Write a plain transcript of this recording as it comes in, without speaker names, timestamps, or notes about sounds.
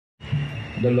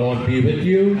The Lord be with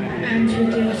you. And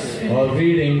with your spirit. A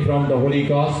reading from the Holy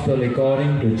Gospel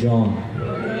according to John.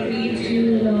 Praise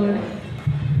you, Lord.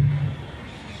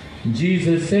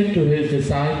 Jesus said to his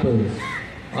disciples,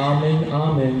 Amen,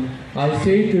 amen, I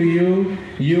say to you,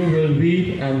 you will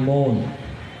weep and mourn.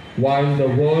 While the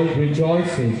world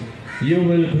rejoices, you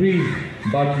will grieve,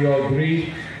 but your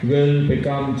grief will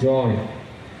become joy.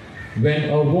 When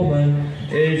a woman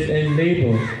is in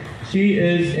labor, she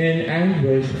is in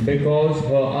anguish because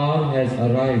her hour has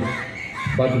arrived.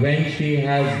 But when she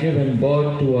has given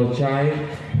birth to a child,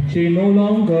 she no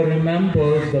longer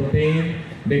remembers the pain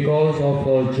because of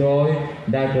her joy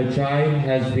that a child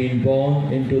has been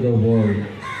born into the world.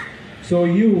 So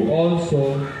you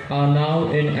also are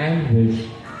now in anguish,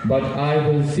 but I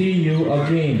will see you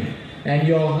again, and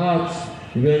your hearts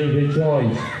will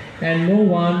rejoice, and no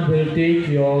one will take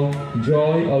your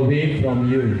joy away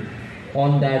from you.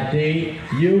 On that day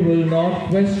you will not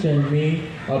question me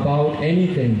about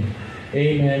anything.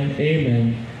 Amen,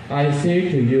 amen, I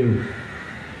say to you,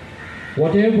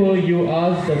 whatever you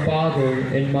ask the Father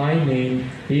in my name,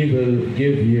 he will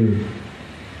give you.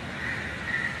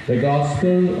 The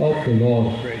Gospel of the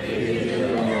Lord.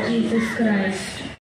 Jesus Christ.